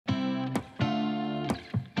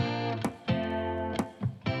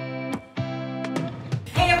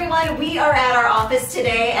everyone. We are at our office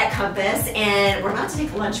today at Compass and we're about to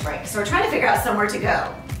take a lunch break. So we're trying to figure out somewhere to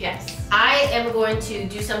go. Yes. I am going to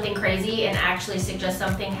do something crazy and actually suggest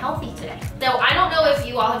something healthy today. So I don't know if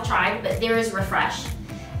you all have tried, but there is ReFresh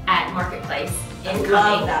at Marketplace in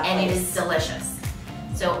Cumming, and it is delicious.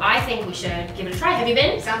 So I think we should give it a try. Have you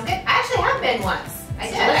been? Sounds good. I actually have been once. I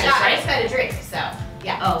did. Delicious, I right? just had a drink, so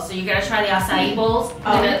yeah. Oh, so you gotta try the acai bowls.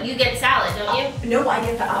 You get salad, don't you? No, I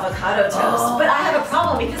get the avocado toast, but I have a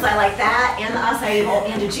problem because I like that and the acai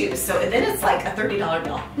bowl and a juice. So then it's like a $30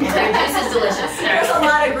 bill. So your juice is delicious. There's a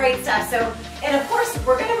lot of great stuff. So, and of course,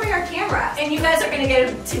 we're gonna bring our camera. And you guys are gonna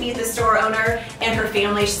get to meet the store owner and her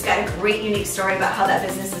family. She's got a great, unique story about how that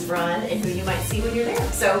business is run and who you might see when you're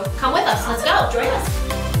there. So come with us, let's go. Join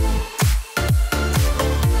us.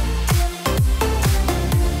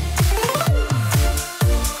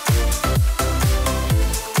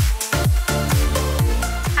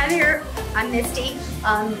 I'm Misty.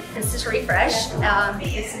 This is ReFresh.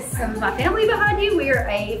 This is some of my family behind you. We are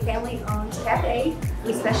a family-owned cafe.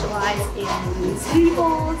 We specialize in smoothie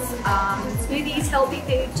bowls, smoothies, healthy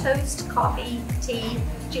food, toast, coffee, tea,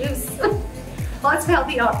 juice. Lots of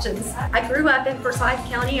healthy options. I grew up in Forsyth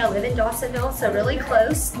County. I live in Dawsonville, so really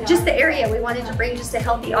close. Just the area, we wanted to bring just a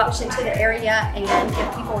healthy option to the area and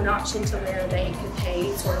give people an option to where they could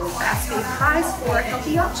pay sort of fast food price for a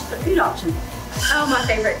healthy option, a food option. Oh, my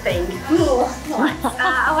favorite thing.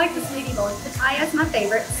 I like the smoothie bowl. Acai is my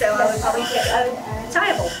favorite, so I would probably get a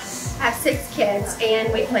acai bowl. I have 6 kids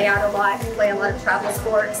and we play out a lot. We play a lot of travel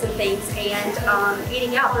sports and things, and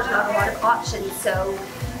eating out, there's not a lot of options. So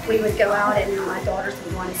we would go out and my daughters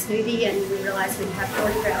would want a smoothie, and we realized we'd have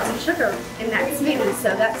 40 grams of sugar in that smoothie.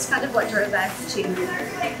 So that's kind of what drove us to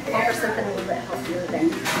offer something a little bit healthier than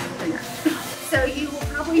that. So you will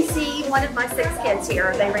probably see one of my 6 kids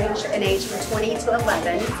here. They range in age from 20 to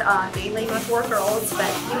 11, mainly my 4 girls, but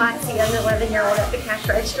you might see an 11-year-old at the cash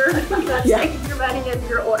register taking your money and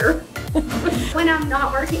your order. When I'm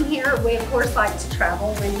not working here, we of course like to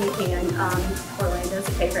travel when we can. Orlando's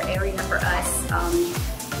a favorite area for us.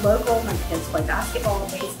 Local, my kids play basketball,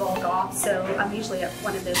 baseball, golf, so I'm usually at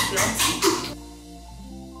one of those fields.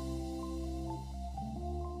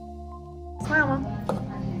 Smile, Mom.